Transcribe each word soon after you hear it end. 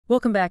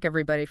Welcome back,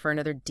 everybody, for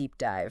another deep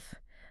dive.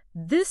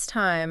 This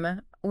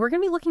time, we're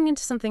going to be looking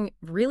into something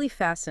really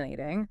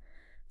fascinating,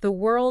 the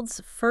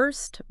world's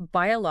first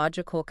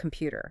biological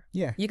computer.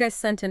 Yeah. You guys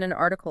sent in an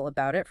article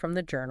about it from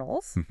the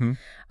journals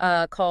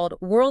Mm-hmm. called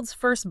World's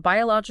First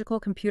Biological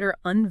Computer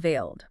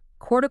Unveiled.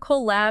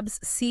 Cortical Labs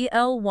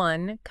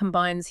CL1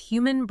 combines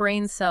human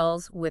brain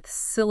cells with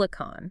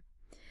silicon.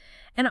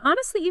 And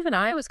honestly, even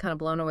I was kind of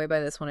blown away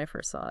by this when I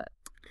first saw it.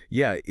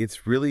 Yeah,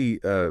 it's really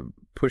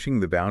pushing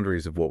the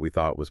boundaries of what we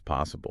thought was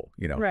possible.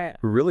 Right.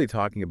 We're really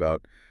talking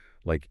about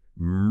like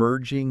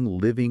merging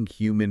living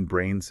human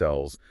brain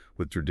cells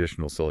with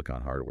traditional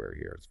silicon hardware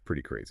here. It's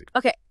pretty crazy.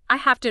 Okay, I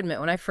have to admit,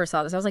 when I first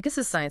saw this, I was like, this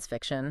is science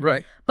fiction.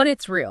 Right. But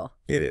it's real.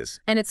 It is.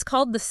 And it's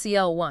called the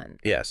CL1.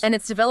 Yes. And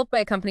it's developed by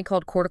a company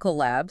called Cortical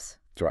Labs.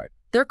 That's right.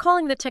 They're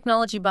calling the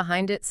technology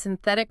behind it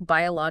synthetic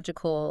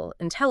biological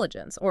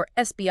intelligence, or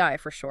SBI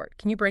for short.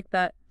 Can you break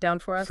that down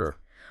for us? Sure.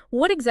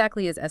 What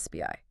exactly is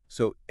SBI?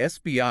 So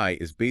SBI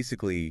is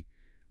basically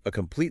a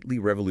completely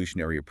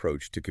revolutionary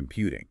approach to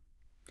computing.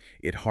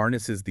 It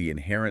harnesses the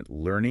inherent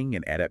learning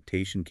and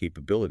adaptation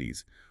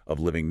capabilities of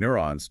living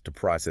neurons to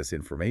process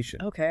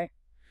information. Okay.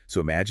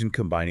 So imagine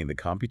combining the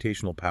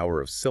computational power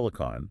of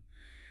silicon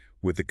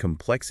with the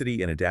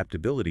complexity and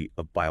adaptability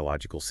of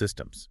biological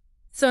systems.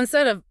 So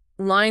instead of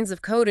lines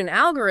of code and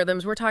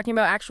algorithms, we're talking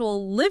about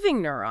actual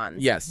living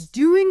neurons. Yes.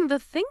 Doing the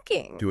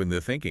thinking. Doing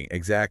the thinking,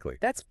 exactly.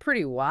 That's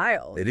pretty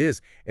wild. It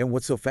is. And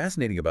what's so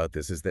fascinating about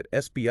this is that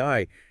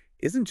SBI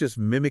isn't just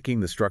mimicking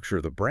the structure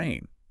of the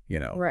brain,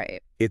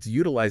 Right. It's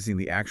utilizing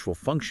the actual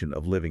function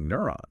of living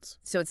neurons.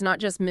 So it's not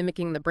just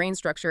mimicking the brain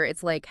structure,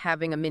 it's like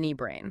having a mini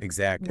brain.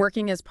 Exactly.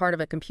 Working as part of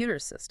a computer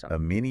system. A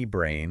mini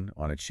brain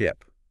on a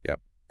chip.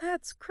 Yep.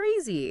 That's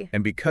crazy.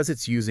 And because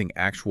it's using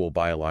actual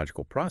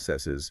biological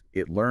processes,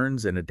 it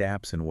learns and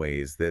adapts in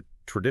ways that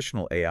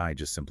traditional AI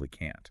just simply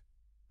can't.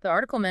 The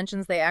article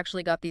mentions they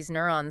actually got these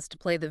neurons to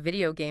play the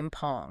video game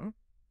Pong.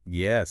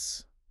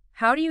 Yes.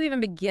 How do you even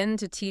begin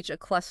to teach a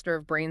cluster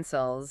of brain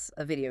cells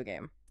a video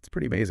game? It's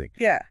pretty amazing.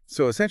 Yeah.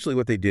 So essentially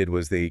what they did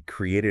was they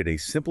created a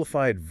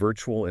simplified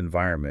virtual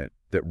environment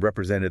that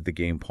represented the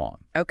game Pong.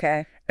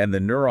 Okay. And the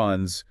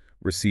neurons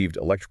received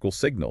electrical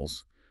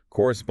signals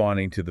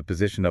corresponding to the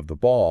position of the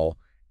ball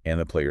and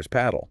the player's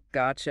paddle.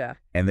 Gotcha.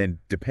 And then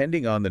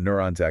depending on the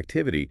neuron's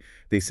activity,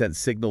 they sent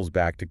signals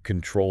back to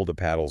control the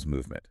paddle's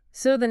movement.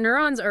 So the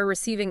neurons are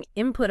receiving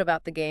input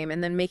about the game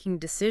and then making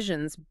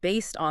decisions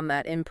based on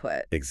that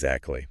input.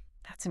 Exactly.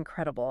 That's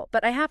incredible.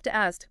 But I have to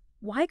ask,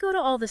 why go to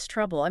all this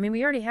trouble? I mean,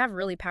 we already have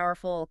really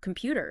powerful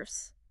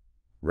computers.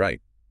 Right.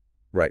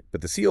 Right.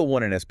 But the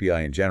CL1 and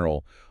SBI in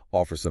general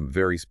offer some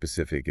very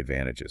specific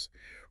advantages.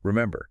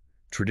 Remember,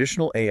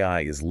 traditional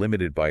AI is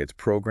limited by its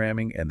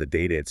programming and the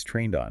data it's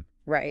trained on.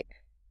 Right.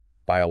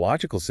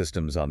 Biological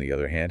systems, on the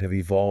other hand, have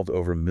evolved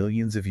over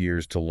millions of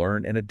years to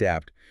learn and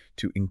adapt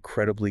to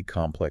incredibly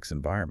complex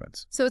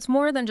environments. So it's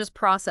more than just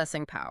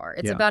processing power.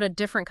 It's Yeah. about a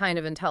different kind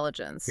of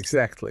intelligence.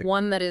 Exactly.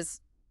 One that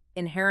is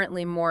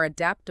inherently more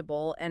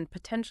adaptable and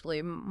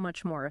potentially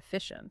much more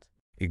efficient.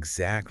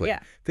 Exactly.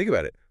 Yeah. Think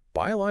about it.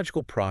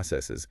 Biological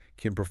processes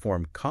can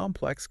perform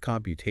complex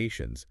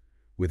computations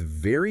with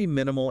very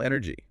minimal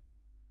energy.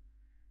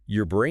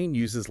 Your brain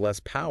uses less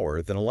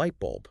power than a light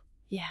bulb,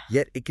 Yeah.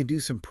 yet it can do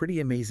some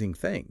pretty amazing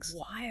things.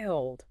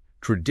 Wild.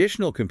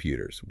 Traditional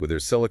computers, with their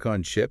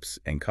silicon chips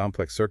and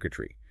complex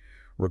circuitry,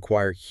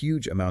 require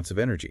huge amounts of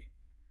energy.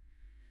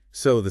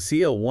 So the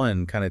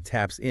CL1 kind of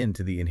taps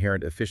into the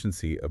inherent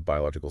efficiency of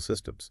biological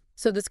systems.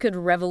 So this could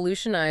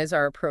revolutionize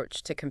our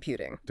approach to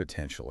computing,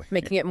 Potentially.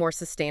 making it more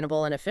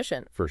sustainable and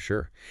efficient. For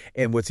sure.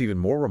 And what's even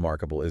more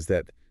remarkable is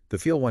that the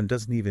CL1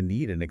 doesn't even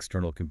need an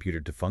external computer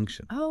to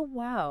function. Oh,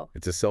 wow.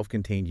 It's a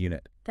self-contained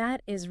unit.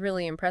 That is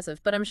really impressive.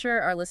 But I'm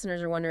sure our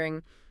listeners are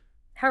wondering,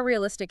 how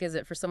realistic is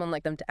it for someone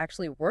like them to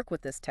actually work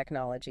with this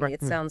technology? Right.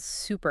 It sounds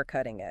super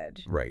cutting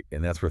edge. Right,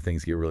 and that's where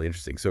things get really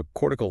interesting. So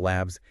Cortical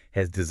Labs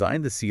has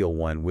designed the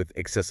CL1 with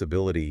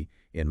accessibility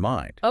in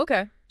mind.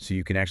 Okay. So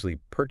you can actually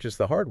purchase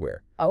the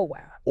hardware, Oh, wow.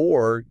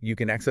 or you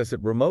can access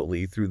it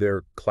remotely through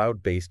their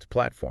cloud-based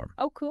platform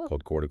Oh, cool.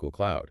 called Cortical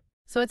Cloud.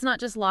 So it's not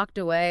just locked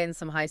away in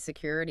some high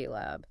security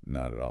lab.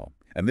 Not at all.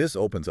 And this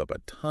opens up a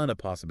ton of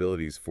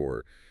possibilities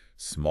for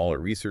smaller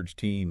research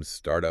teams,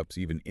 startups,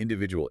 even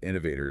individual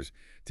innovators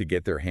to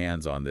get their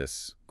hands on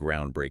this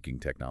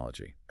groundbreaking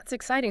technology. That's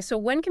exciting. So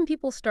when can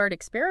people start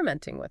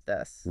experimenting with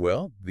this?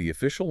 Well, the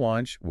official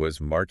launch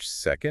was March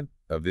 2nd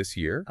of this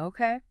year,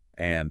 Okay.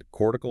 and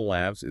Cortical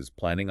Labs is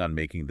planning on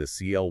making the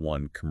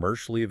CL1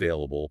 commercially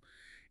available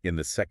in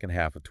the second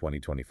half of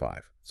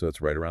 2025. So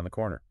it's right around the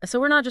corner. So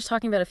we're not just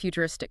talking about a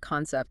futuristic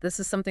concept. This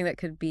is something that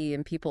could be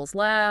in people's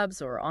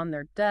labs or on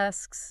their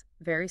desks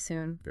very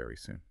soon. Very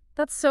soon.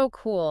 That's so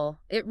cool.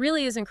 It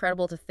really is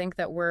incredible to think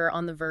that we're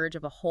on the verge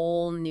of a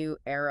whole new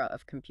era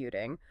of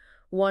computing,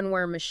 one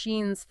where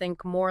machines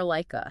think more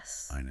like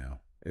us. I know.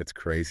 It's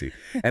crazy.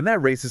 And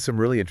that raises some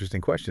really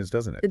interesting questions,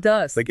 doesn't it? It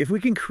does. Like, if we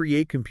can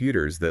create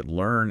computers that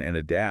learn and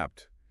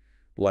adapt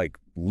like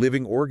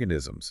living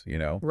organisms,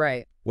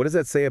 Right. what does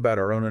that say about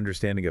our own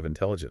understanding of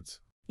intelligence?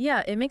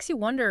 Yeah, it makes you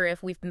wonder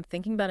if we've been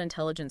thinking about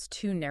intelligence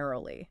too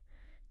narrowly,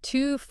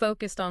 too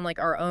focused on like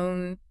our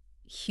own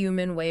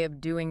human way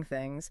of doing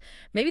things.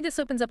 Maybe this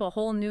opens up a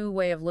whole new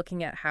way of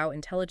looking at how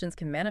intelligence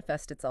can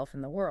manifest itself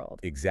in the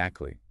world.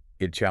 Exactly.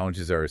 It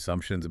challenges our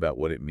assumptions about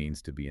what it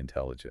means to be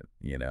intelligent,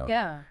 you know?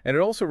 Yeah, And it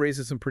also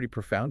raises some pretty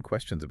profound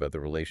questions about the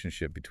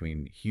relationship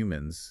between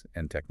humans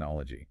and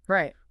technology.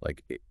 right.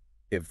 Like,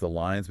 if the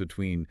lines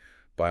between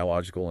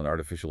biological and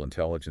artificial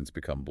intelligence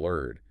become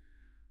blurred,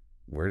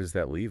 where does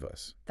that leave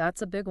us?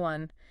 That's a big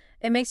one.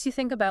 It makes you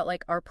think about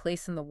like our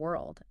place in the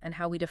world and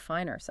how we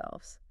define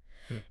ourselves.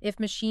 Hmm. If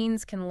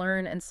machines can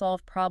learn and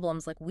solve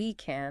problems like we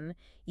can,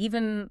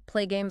 even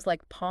play games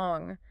like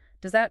Pong,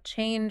 does that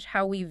change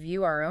how we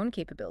view our own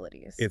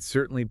capabilities? It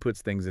certainly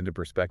puts things into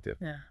perspective,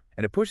 Yeah.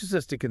 and it pushes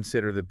us to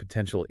consider the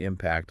potential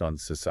impact on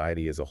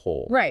society as a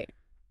whole. Right.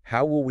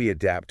 How will we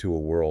adapt to a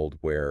world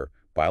where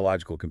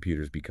biological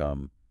computers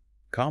become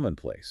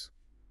commonplace?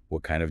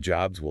 What kind of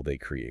jobs will they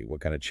create?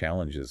 What kind of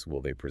challenges will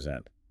they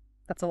present?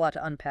 That's a lot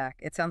to unpack.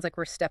 It sounds like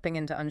we're stepping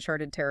into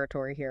uncharted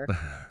territory here,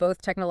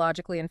 both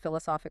technologically and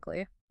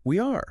philosophically. We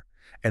are.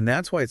 And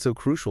that's why it's so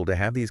crucial to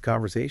have these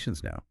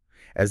conversations now,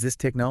 as this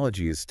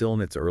technology is still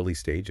in its early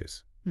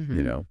stages. You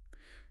Hmm. know,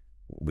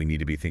 we need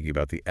to be thinking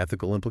about the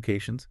ethical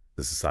implications,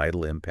 the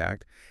societal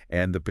impact,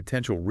 and the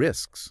potential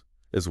risks,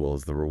 as well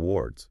as the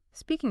rewards.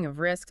 Speaking of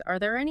risks, are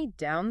there any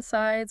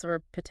downsides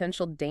or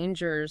potential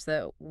dangers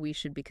that we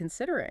should be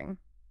considering?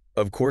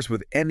 Of course,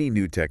 with any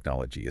new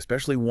technology,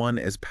 especially one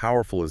as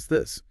powerful as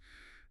this,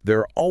 there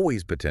are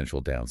always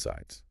potential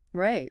downsides.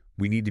 Right.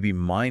 We need to be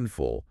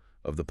mindful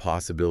of the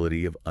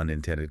possibility of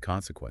unintended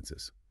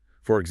consequences.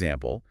 For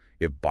example,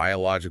 if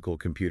biological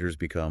computers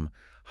become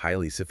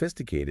highly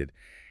sophisticated,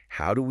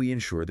 how do we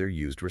ensure they're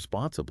used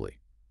responsibly?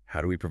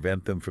 How do we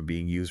prevent them from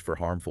being used for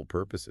harmful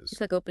purposes?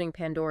 It's like opening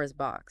Pandora's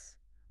box.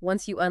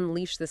 Once you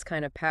unleash this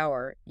kind of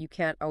power, you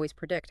can't always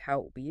predict how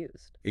it will be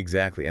used.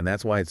 Exactly, and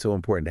that's why it's so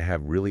important to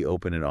have really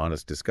open and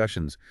honest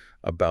discussions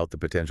about the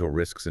potential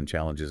risks and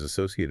challenges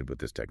associated with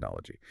this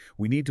technology.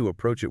 We need to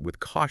approach it with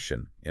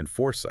caution and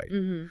foresight,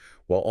 Hmm.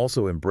 while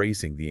also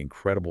embracing the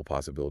incredible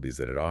possibilities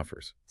that it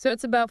offers. So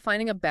it's about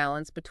finding a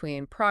balance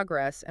between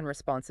progress and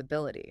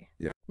responsibility,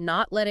 Yeah.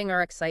 not letting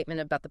our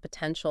excitement about the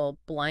potential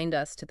blind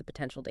us to the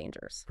potential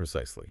dangers.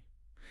 Precisely.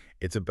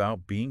 It's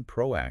about being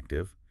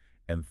proactive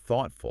and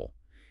thoughtful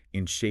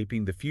in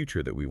shaping the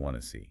future that we want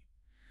to see.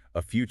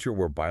 A future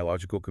where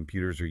biological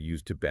computers are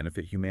used to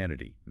benefit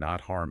humanity, not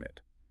harm it.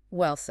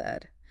 Well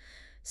said.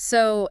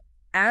 So,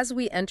 as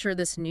we enter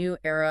this new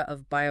era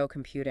of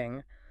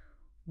biocomputing,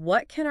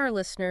 what can our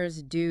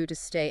listeners do to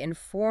stay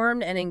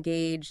informed and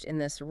engaged in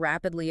this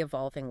rapidly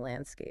evolving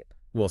landscape?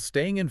 Well,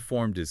 staying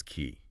informed is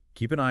key.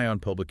 Keep an eye on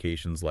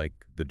publications like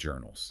the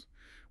journals,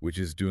 which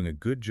is doing a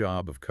good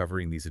job of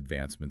covering these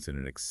advancements in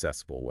an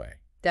accessible way.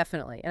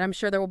 Definitely. And I'm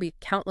sure there will be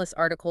countless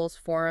articles,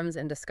 forums,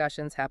 and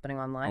discussions happening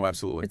online. Oh,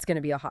 absolutely. It's going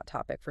to be a hot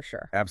topic for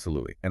sure.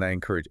 Absolutely. And I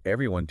encourage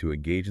everyone to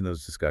engage in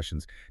those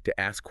discussions, to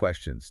ask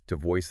questions, to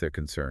voice their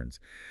concerns.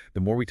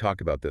 The more we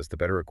talk about this, the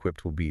better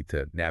equipped we'll be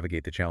to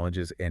navigate the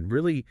challenges and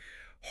really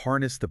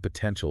harness the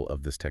potential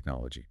of this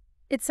technology.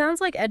 It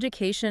sounds like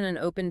education and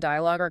open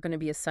dialogue are going to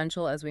be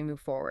essential as we move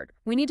forward.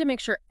 We need to make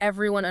sure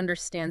everyone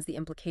understands the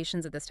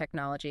implications of this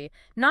technology,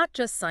 not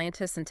just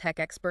scientists and tech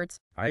experts.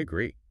 I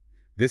agree.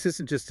 This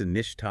isn't just a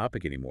niche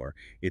topic anymore.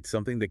 It's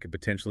something that could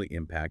potentially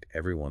impact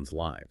everyone's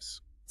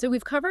lives. So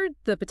we've covered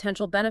the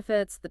potential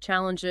benefits, the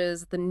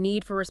challenges, the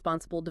need for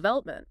responsible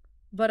development.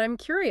 But I'm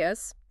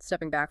curious,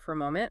 stepping back for a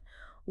moment,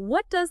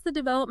 what does the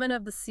development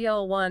of the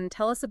CL1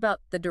 tell us about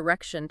the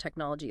direction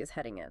technology is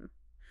heading in?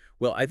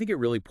 Well, I think it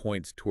really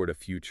points toward a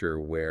future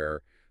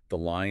where the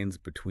lines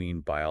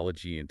between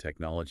biology and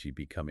technology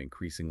become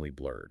increasingly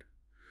blurred.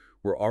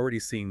 We're already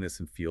seeing this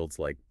in fields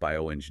like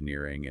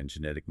bioengineering and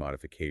genetic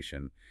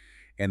modification,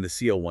 and the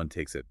CL1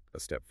 takes it a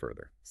step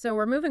further. So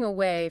we're moving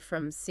away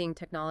from seeing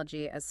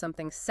technology as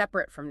something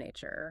separate from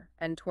nature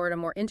and toward a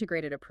more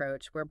integrated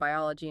approach where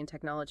biology and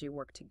technology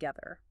work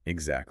together.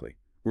 Exactly.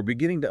 We're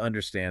beginning to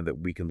understand that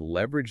we can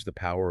leverage the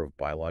power of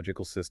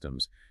biological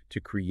systems to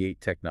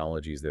create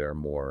technologies that are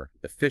more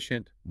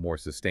efficient, more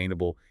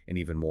sustainable, and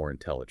even more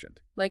intelligent.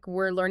 Like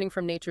we're learning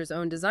from nature's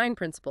own design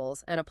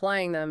principles and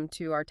applying them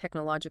to our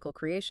technological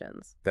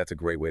creations. That's a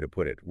great way to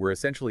put it. We're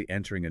essentially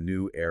entering a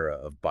new era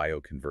of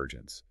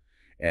bioconvergence,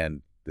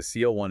 and the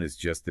CL1 is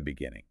just the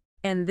beginning.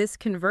 And this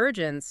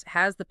convergence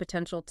has the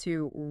potential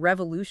to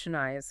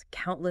revolutionize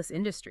countless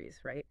industries,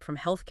 right? From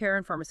healthcare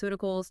and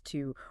pharmaceuticals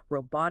to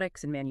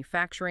robotics and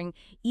manufacturing,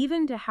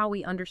 even to how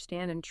we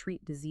understand and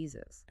treat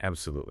diseases.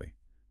 Absolutely.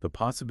 The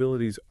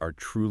possibilities are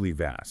truly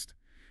vast.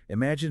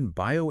 Imagine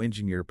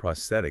bioengineered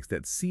prosthetics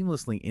that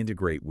seamlessly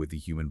integrate with the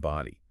human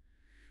body,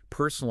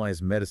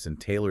 personalized medicine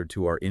tailored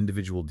to our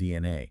individual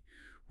DNA,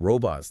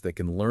 robots that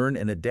can learn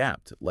and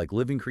adapt like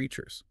living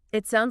creatures.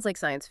 It sounds like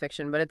science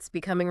fiction, but it's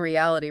becoming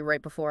reality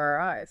right before our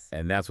eyes.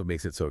 And that's what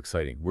makes it so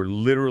exciting. We're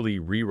literally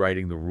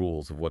rewriting the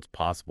rules of what's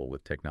possible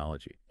with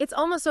technology. It's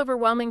almost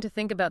overwhelming to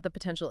think about the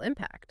potential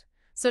impact.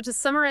 So to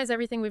summarize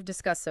everything we've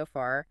discussed so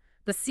far,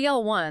 The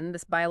CL1,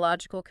 this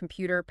biological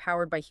computer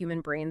powered by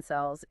human brain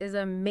cells, is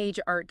a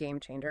major art game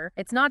changer.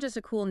 It's not just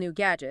a cool new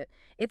gadget,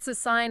 it's a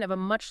sign of a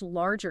much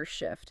larger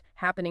shift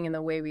happening in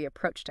the way we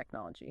approach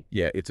technology.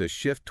 Yeah, it's a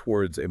shift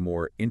towards a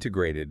more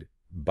integrated,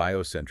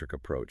 biocentric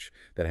approach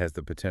that has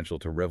the potential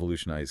to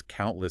revolutionize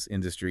countless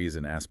industries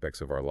and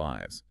aspects of our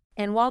lives.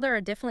 And while there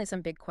are definitely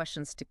some big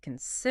questions to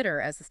consider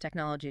as this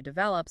technology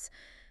develops,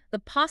 the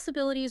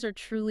possibilities are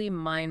truly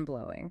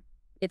mind-blowing.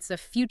 It's a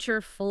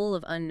future full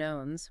of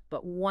unknowns,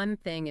 but one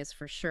thing is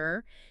for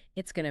sure,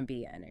 it's going to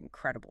be an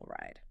incredible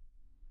ride.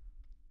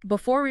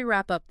 Before we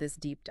wrap up this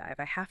deep dive,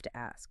 I have to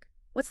ask,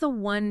 what's the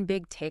one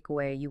big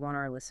takeaway you want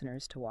our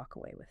listeners to walk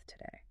away with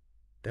today?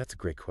 That's a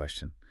great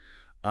question.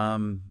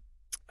 Um,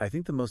 I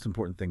think the most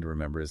important thing to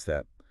remember is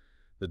that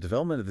the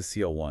development of the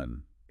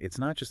CL1, it's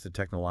not just a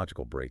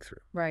technological breakthrough.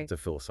 Right. It's a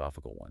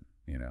philosophical one.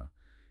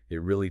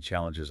 It really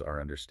challenges our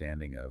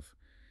understanding of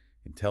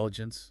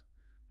intelligence,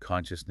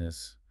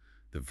 consciousness,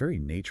 the very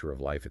nature of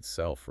life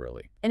itself,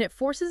 really. And it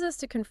forces us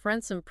to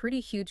confront some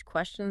pretty huge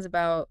questions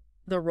about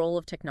the role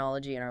of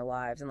technology in our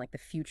lives and like the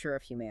future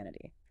of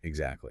humanity.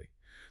 Exactly.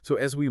 So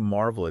as we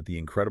marvel at the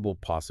incredible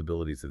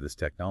possibilities of this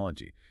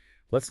technology,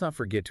 let's not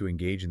forget to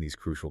engage in these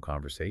crucial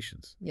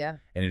conversations Yeah,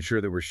 and ensure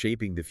that we're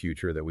shaping the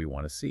future that we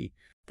want to see.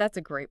 that's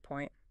a great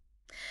point.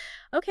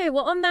 Okay,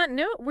 well, on that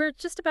note, we're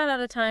just about out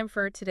of time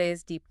for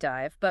today's deep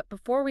dive. But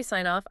before we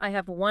sign off, I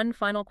have one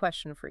final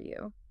question for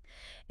you.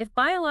 If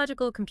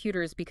biological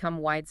computers become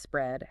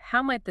widespread,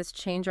 how might this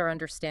change our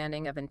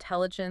understanding of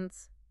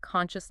intelligence,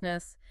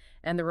 consciousness,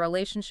 and the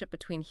relationship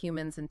between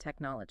humans and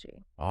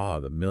technology? Ah,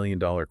 the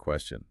million-dollar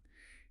question.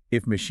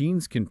 If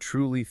machines can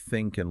truly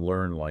think and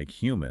learn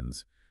like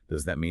humans,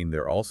 does that mean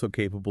they're also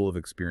capable of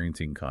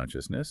experiencing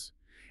consciousness?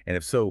 And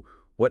if so,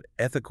 what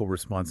ethical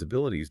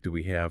responsibilities do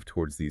we have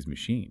towards these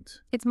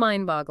machines? It's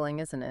mind-boggling,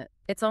 isn't it?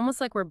 It's almost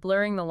like we're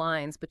blurring the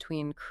lines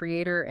between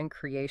creator and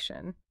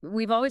creation.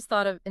 We've always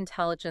thought of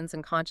intelligence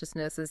and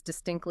consciousness as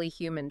distinctly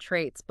human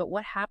traits, but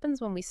what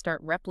happens when we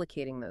start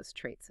replicating those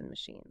traits in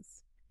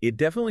machines? It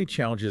definitely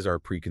challenges our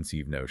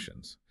preconceived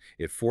notions.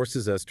 It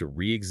forces us to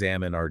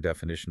re-examine our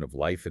definition of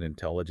life and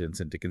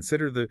intelligence and to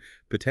consider the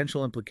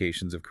potential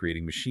implications of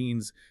creating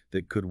machines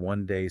that could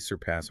one day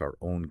surpass our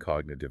own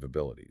cognitive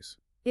abilities.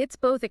 It's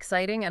both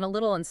exciting and a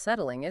little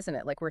unsettling, isn't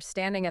it? Like we're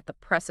standing at the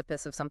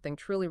precipice of something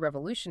truly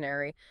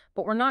revolutionary,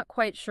 but we're not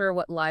quite sure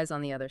what lies on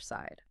the other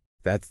side.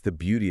 That's the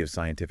beauty of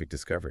scientific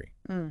discovery.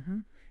 Mm-hmm.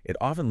 It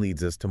often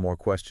leads us to more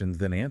questions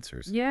than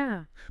answers.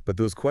 Yeah. But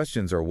those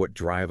questions are what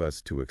drive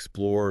us to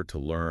explore, to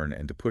learn,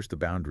 and to push the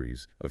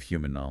boundaries of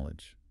human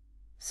knowledge.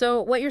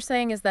 So what you're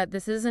saying is that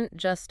this isn't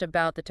just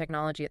about the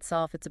technology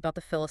itself, it's about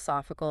the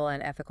philosophical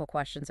and ethical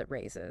questions it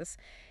raises.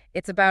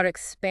 It's about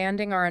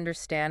expanding our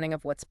understanding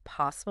of what's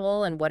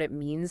possible and what it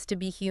means to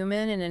be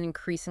human in an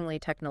increasingly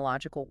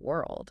technological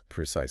world.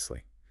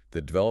 Precisely.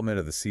 The development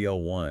of the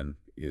CL1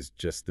 is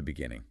just the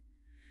beginning.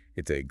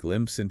 It's a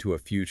glimpse into a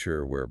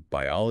future where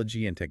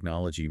biology and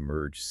technology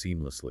merge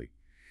seamlessly,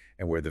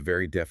 and where the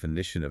very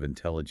definition of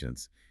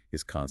intelligence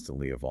is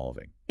constantly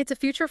evolving. It's a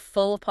future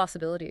full of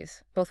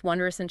possibilities, both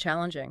wondrous and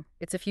challenging.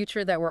 It's a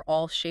future that we're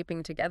all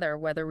shaping together,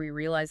 whether we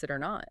realize it or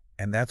not.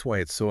 And that's why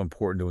it's so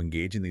important to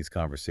engage in these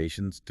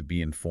conversations, to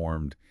be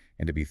informed,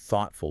 and to be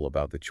thoughtful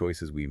about the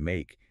choices we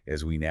make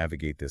as we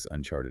navigate this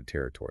uncharted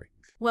territory.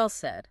 Well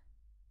said.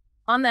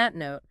 On that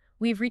note,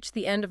 we've reached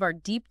the end of our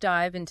deep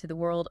dive into the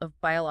world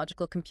of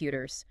biological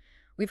computers.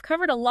 We've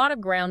covered a lot of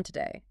ground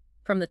today,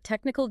 from the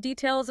technical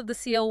details of the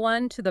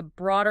CL1 to the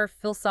broader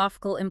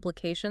philosophical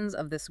implications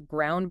of this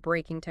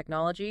groundbreaking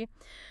technology.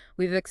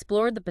 We've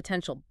explored the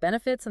potential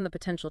benefits and the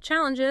potential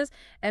challenges,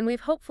 and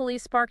we've hopefully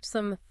sparked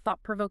some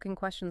thought-provoking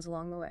questions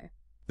along the way.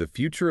 The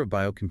future of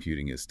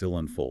biocomputing is still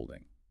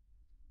unfolding,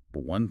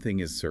 but one thing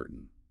is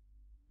certain.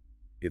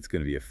 It's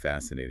going to be a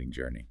fascinating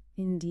journey.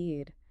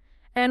 Indeed.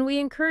 And we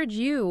encourage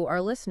you,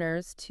 our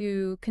listeners,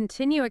 to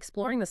continue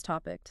exploring this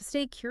topic, to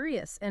stay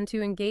curious, and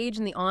to engage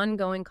in the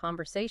ongoing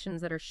conversations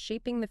that are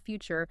shaping the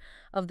future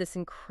of this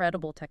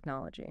incredible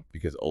technology.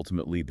 Because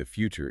ultimately, the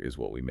future is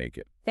what we make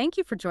it. Thank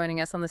you for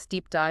joining us on this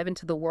deep dive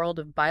into the world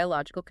of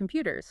biological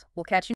computers. We'll catch you